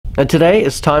Now today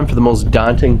it's time for the most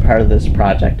daunting part of this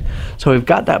project. So we've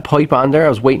got that pipe on there. I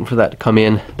was waiting for that to come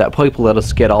in. That pipe will let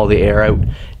us get all the air out.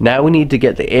 Now we need to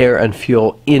get the air and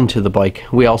fuel into the bike.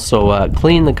 We also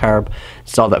clean the carb,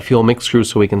 install that fuel mix screw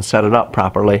so we can set it up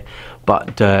properly.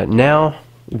 But now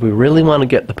if we really want to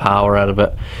get the power out of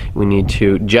it, we need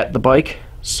to jet the bike.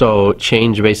 So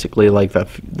change basically like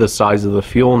the size of the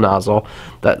fuel nozzle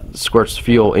that squirts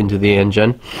fuel into the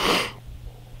engine.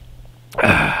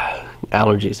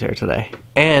 Allergies here today.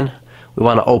 And we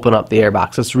want to open up the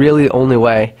airbox. It's really the only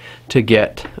way to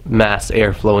get mass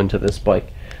airflow into this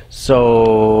bike.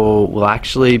 So we'll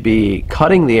actually be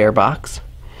cutting the airbox,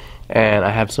 and I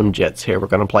have some jets here we're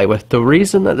going to play with. The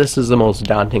reason that this is the most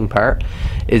daunting part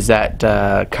is that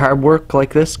carb work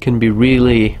like this can be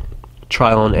really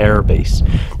trial and error based.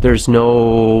 There's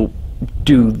no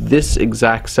do this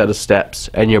exact set of steps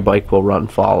and your bike will run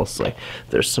flawlessly.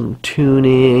 There's some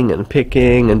tuning and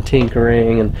picking and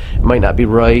tinkering, and it might not be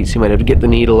right, so you might have to get the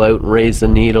needle out and raise the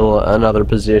needle another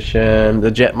position.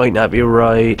 The jet might not be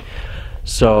right.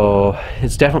 So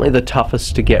it's definitely the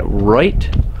toughest to get right,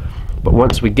 but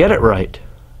once we get it right,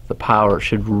 the power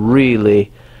should really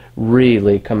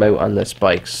come out on this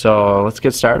bike. So let's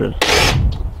get started.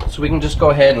 So we can just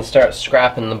go ahead and start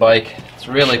scrapping the bike. It's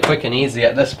really quick and easy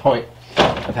at this point.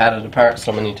 I've had it apart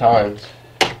so many times.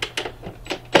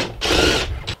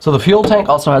 So the fuel tank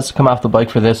also has to come off the bike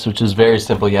for this, which is very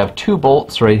simple. You have two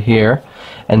bolts right here,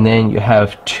 and then you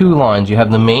have two lines. You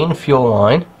have the main fuel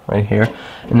line right here,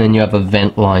 and then you have a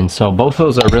vent line. So both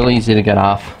of those are really easy to get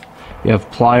off. You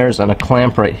have pliers and a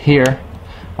clamp right here.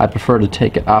 I prefer to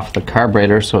take it off the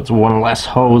carburetor so it's one less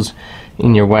hose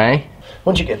in your way.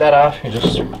 Once you get that off, you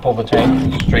just pull the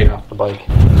tank straight off the bike.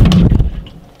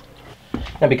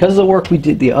 Now because of the work we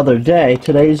did the other day,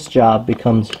 today's job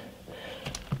becomes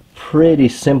pretty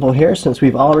simple here, since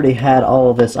we've already had all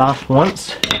of this off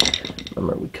once.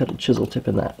 Remember, we cut a chisel tip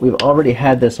in that. We've already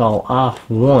had this all off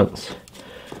once,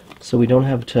 so we don't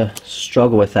have to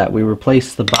struggle with that. We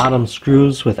replaced the bottom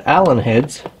screws with Allen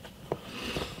heads,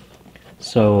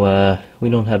 so we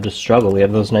don't have to struggle. We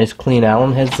have those nice clean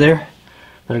Allen heads there.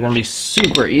 They're going to be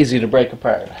super easy to break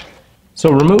apart.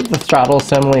 So remove the throttle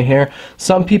assembly here.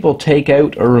 Some people take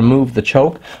out or remove the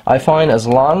choke. I find as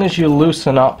long as you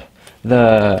loosen up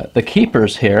the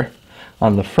keepers here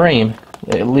on the frame,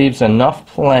 it leaves enough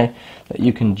play that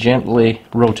you can gently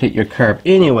rotate your carb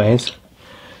anyways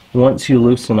once you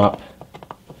loosen up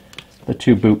the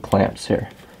two boot clamps here.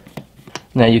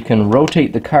 Now you can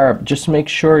rotate the carb, just make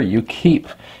sure you keep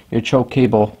your choke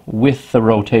cable with the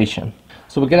rotation.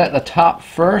 So we'll get at the top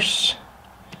first,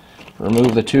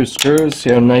 remove the two screws. See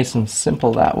how nice and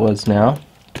simple that was now.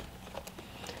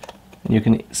 And you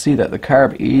can see that the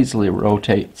carb easily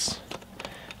rotates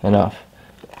enough.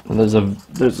 And there's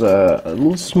a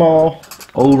little small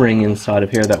O-ring inside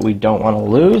of here that we don't want to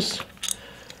lose.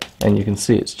 And you can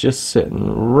see it's just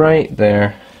sitting right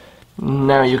there.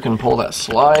 Now you can pull that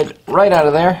slide right out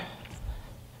of there.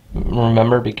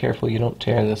 Remember, be careful you don't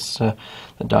tear this the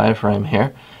diaphragm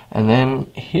here. And then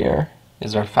here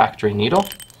is our factory needle.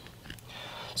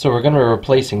 So we're going to be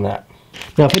replacing that.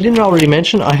 Now if I didn't already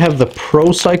mention, I have the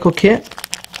PROCYCLE kit.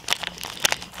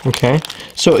 Okay,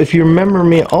 so if you remember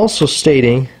me also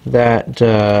stating that,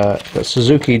 that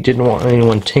Suzuki didn't want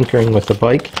anyone tinkering with the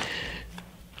bike,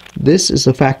 this is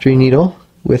a factory needle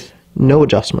with no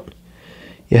adjustment.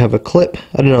 You have a clip.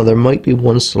 I don't know, there might be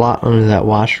one slot under that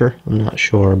washer, I'm not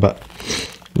sure, but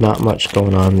not much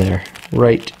going on there.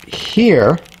 Right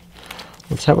here,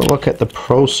 let's have a look at the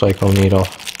PROCYCLE needle.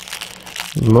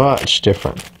 Much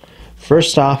different.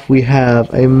 First off, we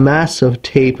have a massive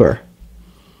taper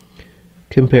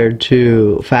compared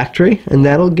to factory, and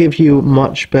that'll give you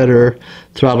much better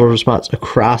throttle response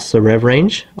across the rev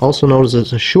range. Also notice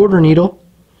it's a shorter needle,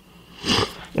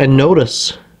 and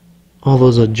notice all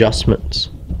those adjustments.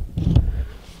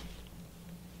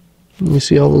 You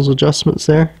see all those adjustments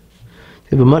there?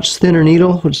 You have a much thinner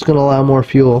needle, which is going to allow more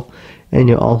fuel, and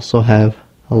you also have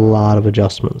a lot of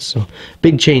adjustments. So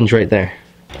big change right there.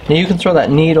 Now you can throw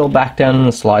that needle back down in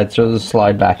the slide, throw the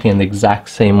slide back in the exact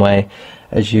same way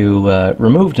as you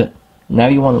removed it. Now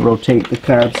you want to rotate the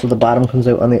carb so the bottom comes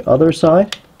out on the other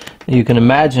side. You can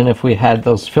imagine if we had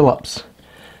those Phillips.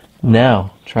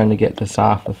 Now trying to get this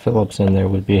off with Phillips in there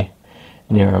would be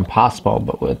near impossible,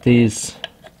 but with these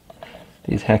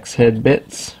hex head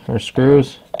bits or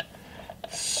screws,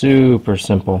 super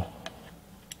simple.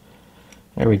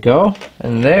 There we go.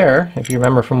 And there, if you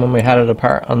remember from when we had it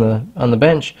apart on the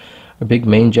bench, our big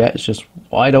main jet is just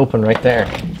wide open right there.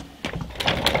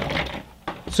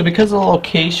 So because of the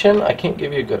location, I can't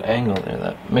give you a good angle there.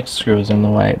 That mix screw is in the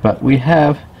way, but we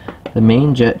have the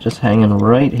main jet just hanging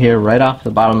right here, right off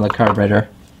the bottom of the carburetor,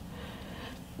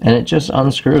 and it just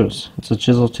unscrews. It's a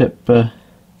chisel tip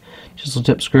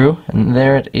screw, and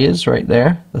there it is right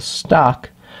there, the stock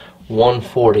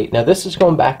 140. Now this is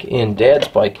going back in Dad's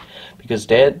bike because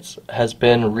Dad's has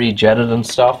been rejetted and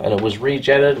stuff, and it was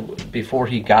rejetted before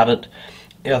he got it.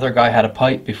 The other guy had a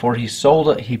pipe. Before he sold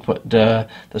it, he put the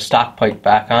stock pipe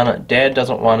back on it. Dad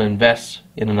doesn't want to invest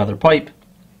in another pipe,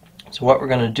 so what we're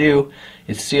going to do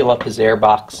is seal up his air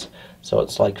box so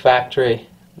it's like factory.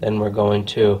 Then we're going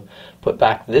to put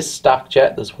back this stock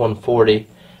jet, this 140,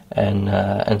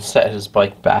 and set his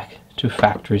bike back to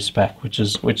factory spec, which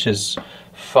is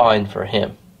fine for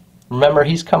him. Remember,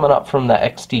 he's coming up from the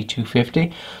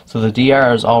XD250, so the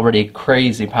DR is already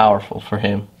crazy powerful for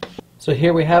him. So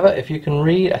here we have it. If you can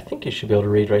read, I think you should be able to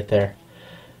read right there.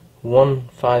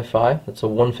 155, that's a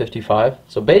 155.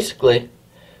 So basically,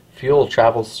 fuel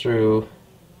travels through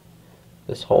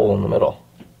this hole in the middle.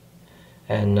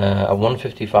 And a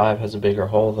 155 has a bigger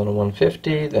hole than a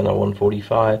 150, then a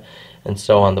 145, and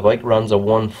so on. The bike runs a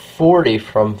 140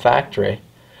 from factory.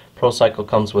 ProCycle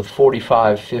comes with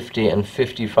 45, 50, and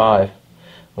 55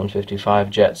 155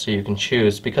 jets, so you can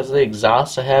choose. Because of the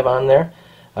exhaust I have on there,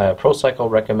 ProCycle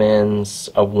recommends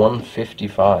a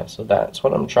 155, so that's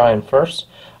what I'm trying first.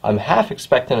 I'm half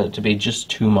expecting it to be just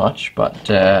too much, but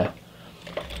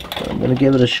I'm going to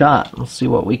give it a shot. We'll see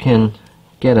what we can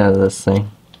get out of this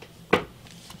thing.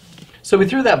 So we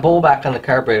threw that bowl back on the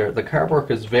carburetor. The carb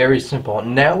work is very simple.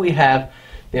 Now we have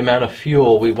the amount of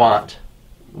fuel we want,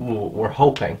 we're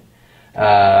hoping,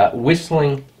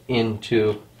 whistling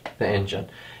into the engine.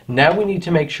 Now we need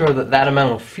to make sure that that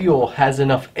amount of fuel has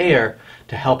enough air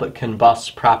to help it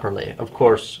combust properly. Of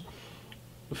course,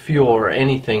 fuel or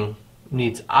anything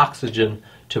needs oxygen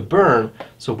to burn,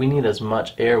 so we need as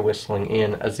much air whistling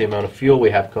in as the amount of fuel we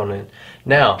have going in.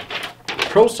 Now,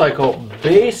 ProCycle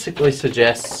basically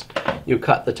suggests you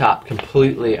cut the top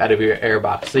completely out of your air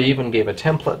box. They even gave a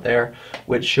template there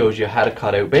which shows you how to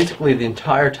cut out basically the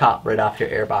entire top right off your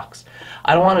air box.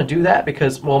 I don't want to do that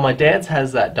because, well, my dad's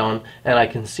has that done, and I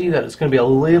can see that it's going to be a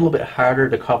little bit harder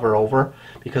to cover over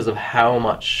because of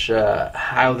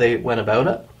how they went about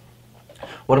it.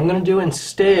 What I'm going to do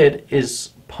instead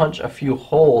is punch a few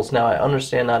holes. Now I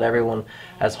understand not everyone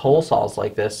has hole saws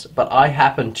like this, but I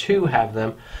happen to have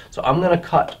them, so I'm going to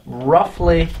cut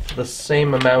roughly the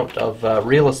same amount of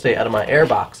real estate out of my air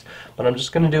box, but I'm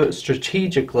just going to do it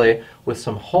strategically with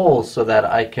some holes so that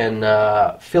I can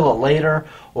fill it later,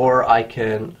 or I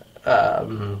can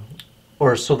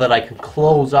or so that I can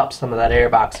close up some of that air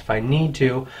box if I need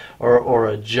to, or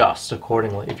adjust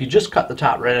accordingly. If you just cut the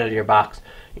top right out of your box,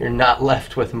 you're not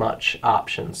left with much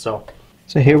options. So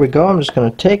here we go. I'm just going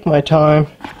to take my time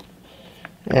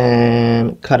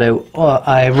and cut out. Well,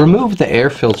 I removed the air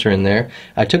filter in there.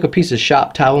 I took a piece of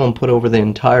shop towel and put over the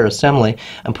entire assembly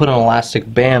and put an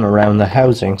elastic band around the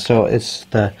housing, so it's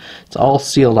all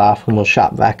sealed off, and we'll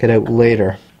shop vac it out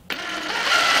later.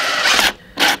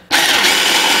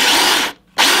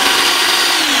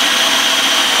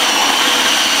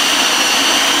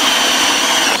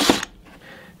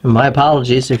 And my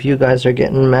apologies if you guys are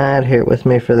getting mad here with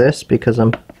me for this, because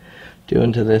I'm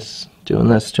doing this to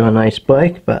a nice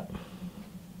bike, but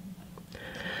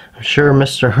I'm sure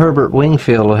Mr. Herbert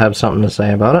Wingfield will have something to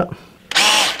say about it.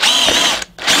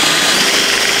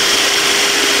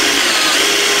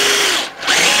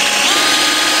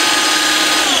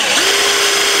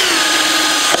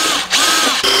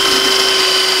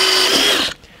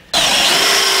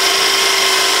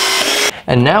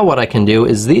 And now what I can do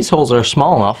is, these holes are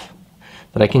small enough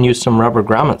that I can use some rubber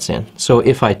grommets in. So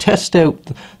if I test out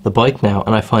the bike now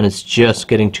and I find it's just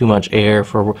getting too much air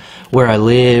for where I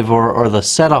live or the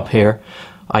setup here,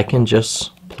 I can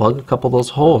just plug a couple of those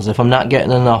holes. If I'm not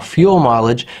getting enough fuel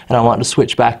mileage and I want to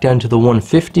switch back down to the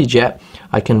 150 jet,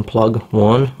 I can plug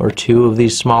one or two of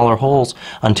these smaller holes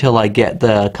until I get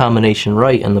the combination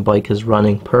right and the bike is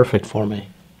running perfect for me.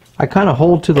 I kind of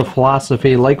hold to the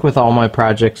philosophy, like with all my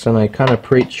projects, and I kind of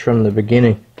preach from the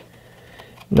beginning.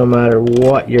 No matter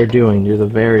what you're doing, do the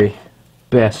very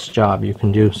best job you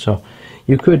can do. So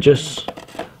you could just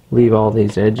leave all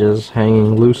these edges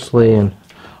hanging loosely and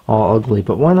all ugly,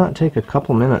 but why not take a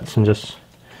couple minutes and just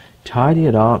tidy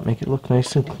it up, make it look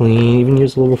nice and clean, even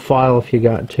use a little file if you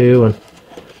got to, and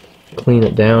clean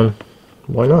it down.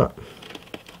 Why not?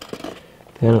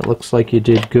 Then it looks like you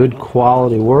did good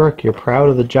quality work. You're proud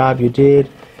of the job you did.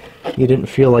 You didn't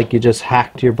feel like you just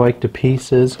hacked your bike to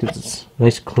pieces, because it's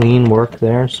nice clean work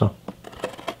there, so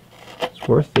it's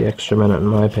worth the extra minute in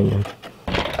my opinion.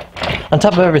 On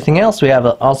top of everything else, we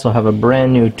also have a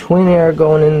brand new twin air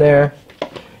going in there,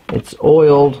 It's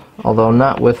oiled, although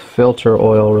not with filter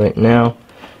oil right now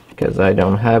because I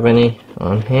don't have any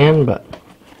on hand. But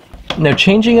now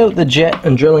changing out the jet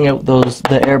and drilling out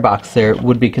the air box there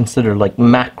would be considered like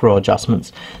macro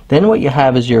adjustments. Then what you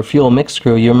have is your fuel mix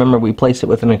screw. You remember we placed it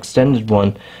with an extended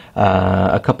one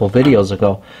a couple videos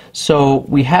ago. So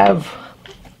we have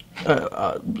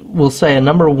we'll say a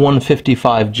number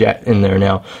 155 jet in there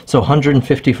now, so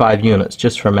 155 units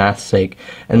just for math's sake,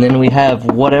 and then we have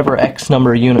whatever X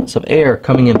number of units of air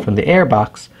coming in from the air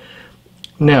box.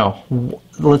 Now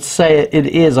let's say it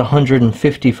is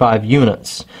 155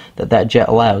 units that jet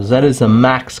allows. That is the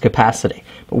max capacity,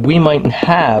 but we might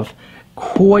have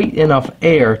quite enough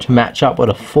air to match up with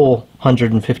a full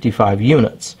 155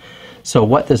 units. So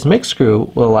what this mix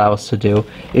screw will allow us to do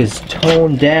is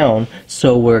tone down,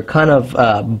 so we're kind of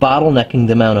bottlenecking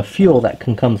the amount of fuel that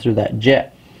can come through that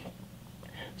jet.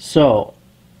 So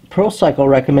ProCycle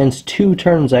recommends 2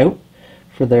 turns out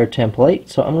for their template.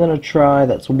 So I'm going to try,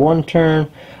 that's 1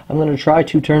 turn, I'm going to try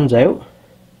 2 turns out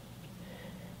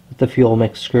with the fuel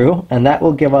mix screw, and that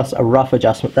will give us a rough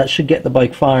adjustment. That should get the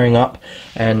bike firing up,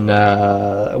 and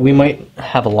we might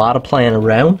have a lot of playing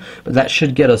around, but that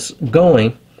should get us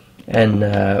going, and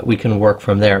we can work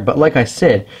from there. But like I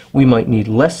said, we might need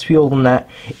less fuel than that.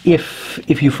 If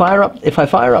I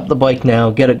fire up the bike now,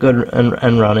 get it good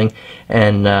and running,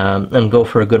 and go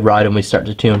for a good ride, and we start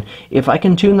to tune. If I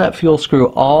can tune that fuel screw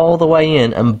all the way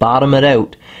in and bottom it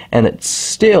out, and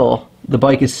the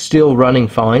bike is still running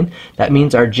fine, that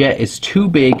means our jet is too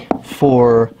big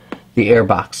for the air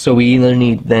box. So we either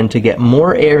need then to get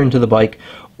more air into the bike,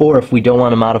 or if we don't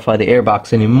want to modify the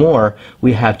airbox anymore,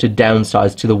 we have to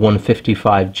downsize to the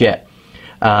 155 jet.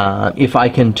 If I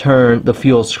can turn the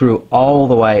fuel screw all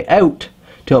the way out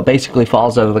till it basically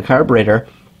falls out of the carburetor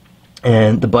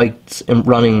and the bike's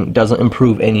running doesn't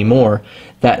improve anymore,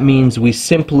 that means we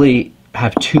simply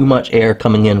have too much air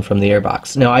coming in from the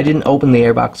airbox. Now I didn't open the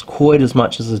airbox quite as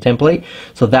much as the template,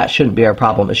 so that shouldn't be our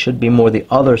problem. It should be more the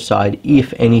other side,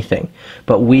 if anything.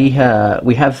 But we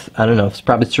have, I don't know, it's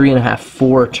probably 3.5,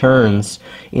 4 turns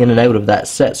in and out of that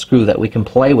set screw that we can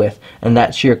play with, and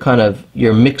that's your kind of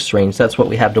your mix range. That's what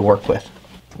we have to work with.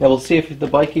 Now we'll see if the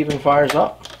bike even fires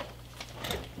up.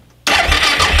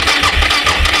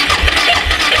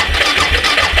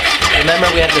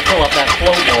 Remember, we had to fill up that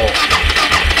float bowl.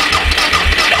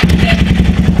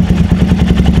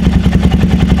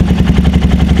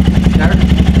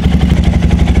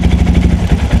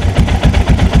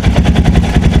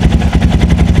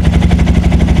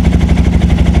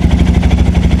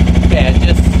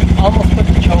 Almost put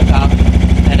the choke off,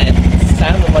 and it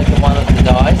sounded like it wanted to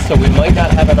die, so we might not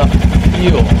have enough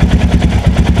fuel.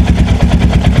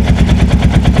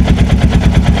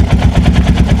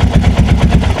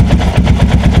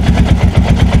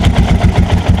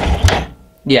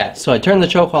 Yeah, so I turned the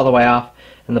choke all the way off,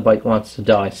 and the bike wants to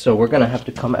die, so we're going to have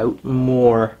to come out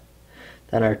more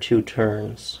than our 2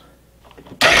 turns.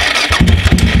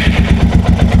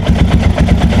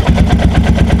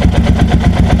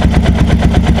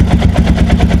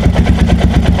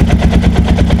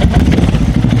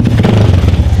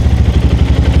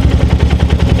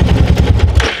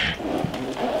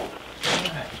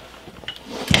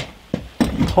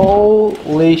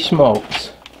 Holy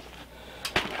smokes.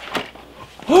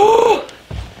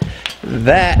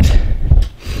 That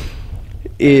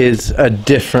is a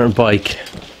different bike.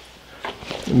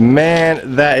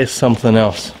 Man, that is something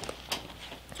else.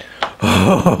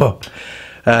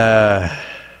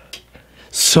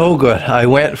 So good. I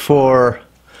went for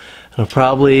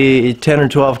probably 10 or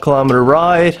 12 kilometer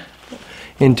ride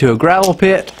into a gravel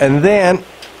pit, and then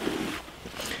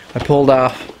I pulled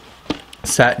off,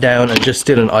 sat down, and just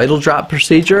did an idle drop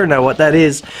procedure. Now what that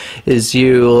is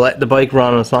you let the bike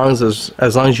run as long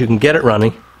as you can get it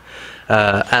running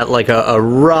at like a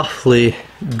roughly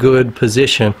good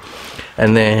position,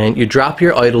 and then you drop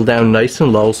your idle down nice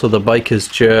and low so the bike is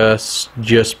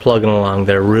just plugging along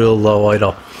there, real low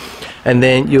idle. And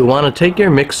then you want to take your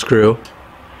mix screw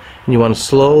and you want to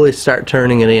slowly start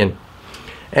turning it in.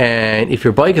 And if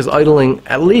your bike is idling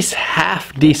at least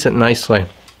half decent nicely,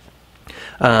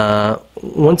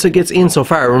 once it gets in so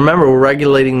far, remember we're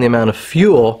regulating the amount of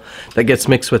fuel that gets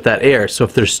mixed with that air. So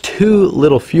if there's too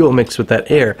little fuel mixed with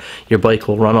that air, your bike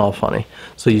will run all funny.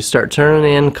 So you start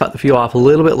turning in, cut the fuel off a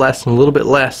little bit less and a little bit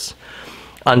less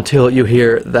until you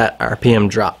hear that RPM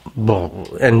drop.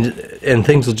 And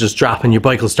things will just drop and your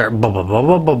bike will start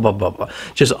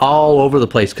just all over the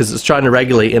place because it's trying to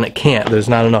regulate and it can't. There's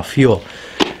not enough fuel.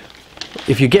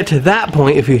 If you get to that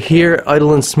point, if you hear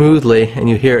idling smoothly and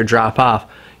you hear it drop off,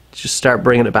 just start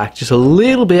bringing it back just a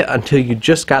little bit until you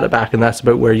just got it back, and that's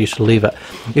about where you should leave it.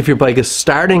 If your bike is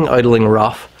starting idling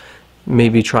rough,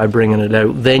 maybe try bringing it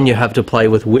out. Then you have to play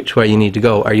with which way you need to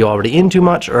go. Are you already in too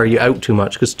much, or are you out too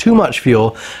much? Because too much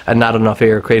fuel and not enough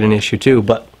air create an issue too.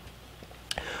 But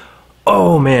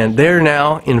oh man, they're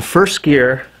now in first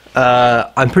gear.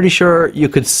 I'm pretty sure you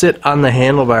could sit on the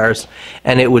handlebars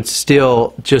and it would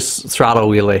still just throttle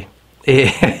wheelie.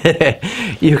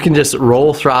 You can just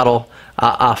roll throttle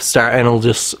off start and it'll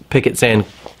just pick its end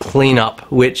clean up,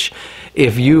 which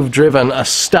if you've driven a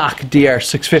stock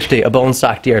DR650, a bone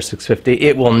stock DR650,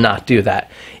 it will not do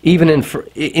that. Even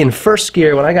in first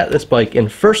gear, when I got this bike in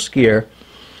first gear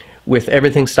with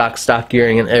everything stock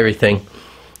gearing and everything,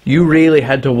 you really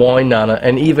had to wind on it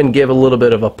and even give a little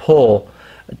bit of a pull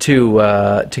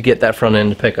to get that front end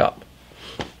to pick up.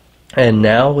 And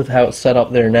now with how it's set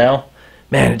up there now,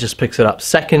 man, it just picks it up.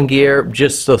 Second gear,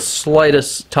 just the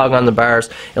slightest tug on the bars,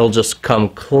 it'll just come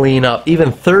clean up.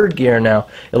 Even third gear now,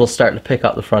 it'll start to pick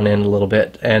up the front end a little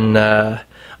bit. And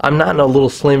I'm not in a little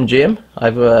slim gym.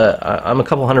 I'm a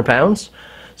couple 100 pounds.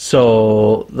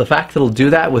 So the fact that it'll do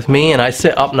that with me, and I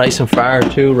sit up nice and far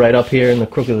too, right up here in the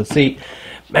crook of the seat,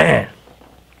 man,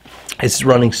 it's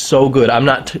running so good. I'm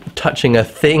not touching a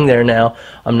thing there now.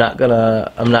 I'm not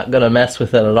gonna mess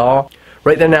with it at all.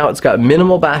 Right there now, it's got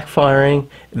minimal backfiring.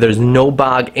 There's no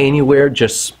bog anywhere.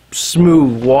 Just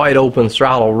smooth, wide open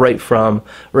throttle right from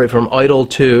idle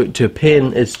to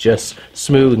pin. It's just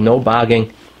smooth, no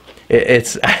bogging.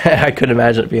 It's I couldn't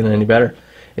imagine it being any better.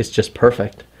 It's just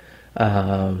perfect.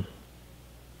 Oh,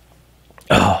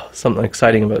 something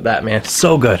exciting about that, man.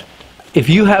 So good. If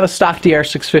you have a stock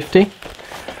DR650,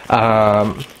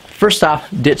 first off,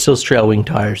 ditch those trail wing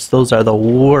tires. Those are the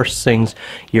worst things.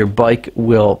 Your bike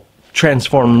will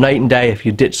transform night and day if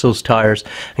you ditch those tires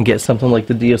and get something like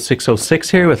the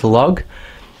DR650 here with lug.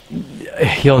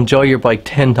 You'll enjoy your bike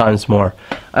 10 times more.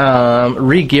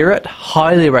 Re-gear it,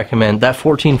 highly recommend. That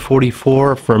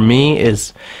 1444 for me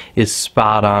is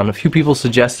spot on. A few people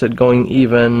suggested going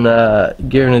even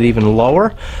gearing it even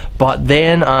lower, but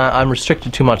then I'm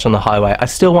restricted too much on the highway. I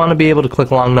still want to be able to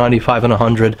click along 95 and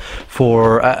 100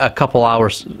 for a couple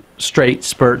hours straight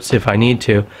spurts if I need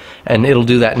to, and it'll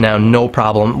do that now no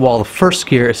problem, while the first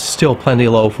gear is still plenty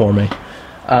low for me.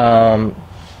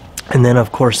 And then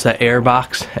of course the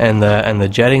airbox and the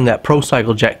jetting, that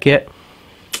PROCYCLE jet kit.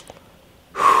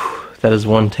 Whew, that is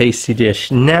one tasty dish.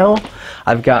 Now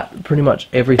I've got pretty much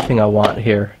everything I want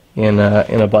here in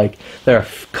a bike. There are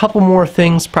a couple more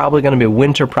things, probably going to be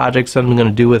winter projects that I'm going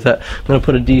to do with it. I'm going to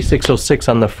put a D606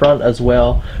 on the front as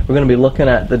well. We're going to be looking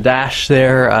at the dash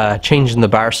there, changing the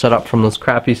bar setup from those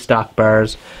crappy stock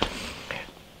bars.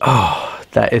 Oh,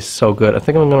 that is so good. I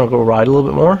think I'm going to go ride a little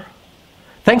bit more.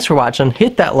 Thanks for watching.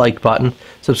 Hit that like button.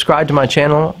 Subscribe to my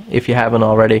channel if you haven't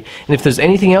already. And if there's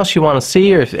anything else you want to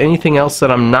see, or if anything else that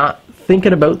I'm not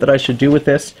thinking about that I should do with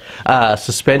this,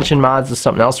 suspension mods is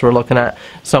something else we're looking at.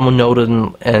 Someone noted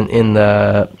in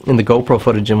the GoPro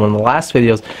footage in one of the last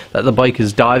videos that the bike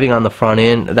is diving on the front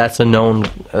end. That's a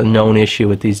known issue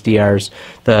with these DRs.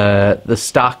 The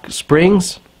stock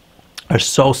springs are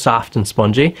so soft and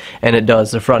spongy, and it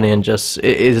does, the front end just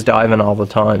is diving all the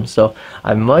time. So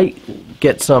I might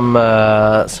get some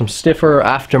stiffer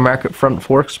aftermarket front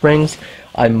fork springs.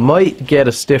 I might get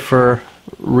a stiffer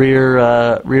rear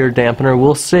dampener.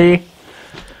 We'll see.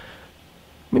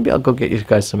 Maybe I'll go get you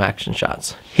guys some action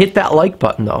shots. Hit that like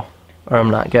button though, or I'm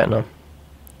not getting them.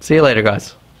 See you later,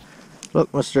 guys.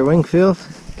 Look, Mr. Wingfield,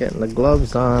 getting the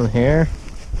gloves on here.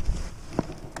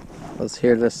 Let's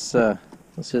hear this.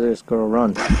 Let's see this girl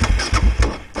run.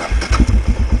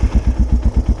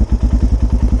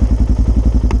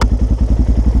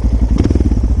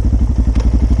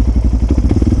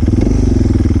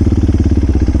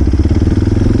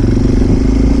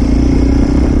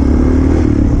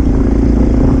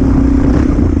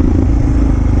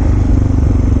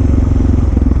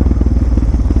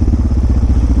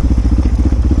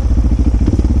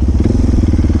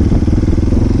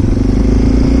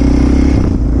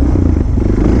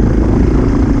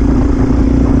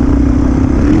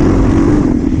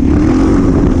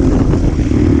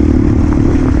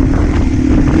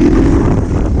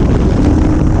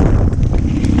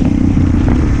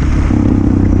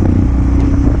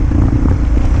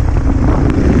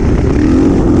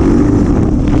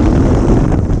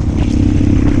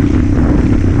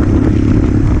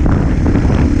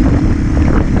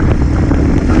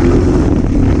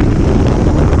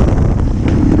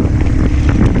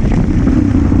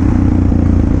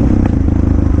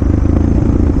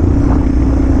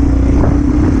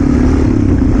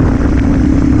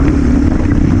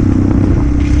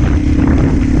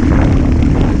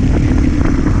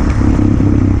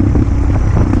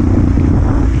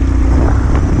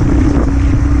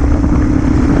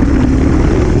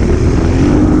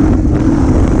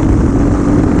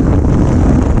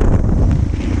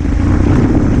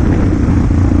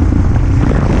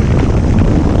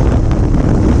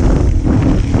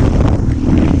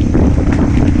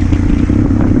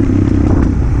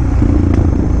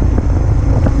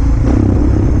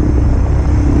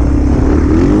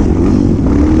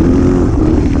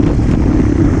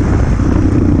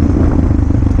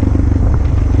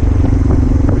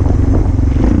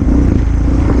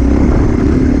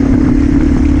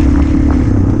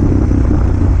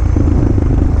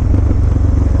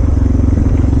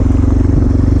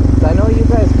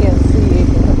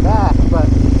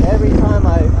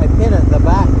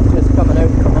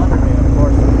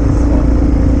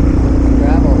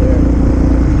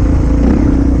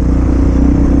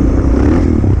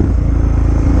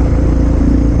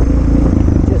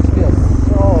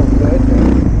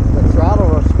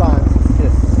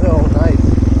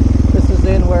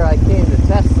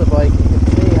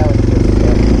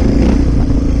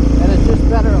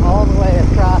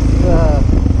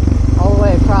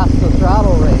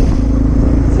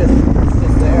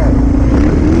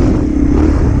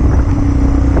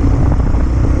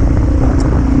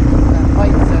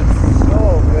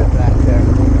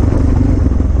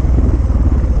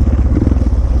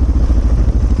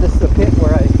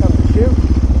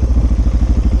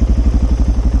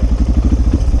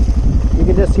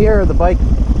 bike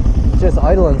just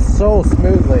idling so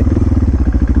smoothly,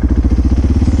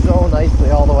 so nicely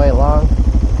all the way along.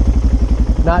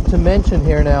 Not to mention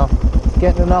here now, it's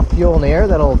getting enough fuel in the air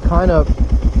that'll kind of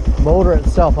motor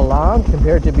itself along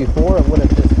compared to before. It would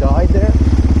have just died there.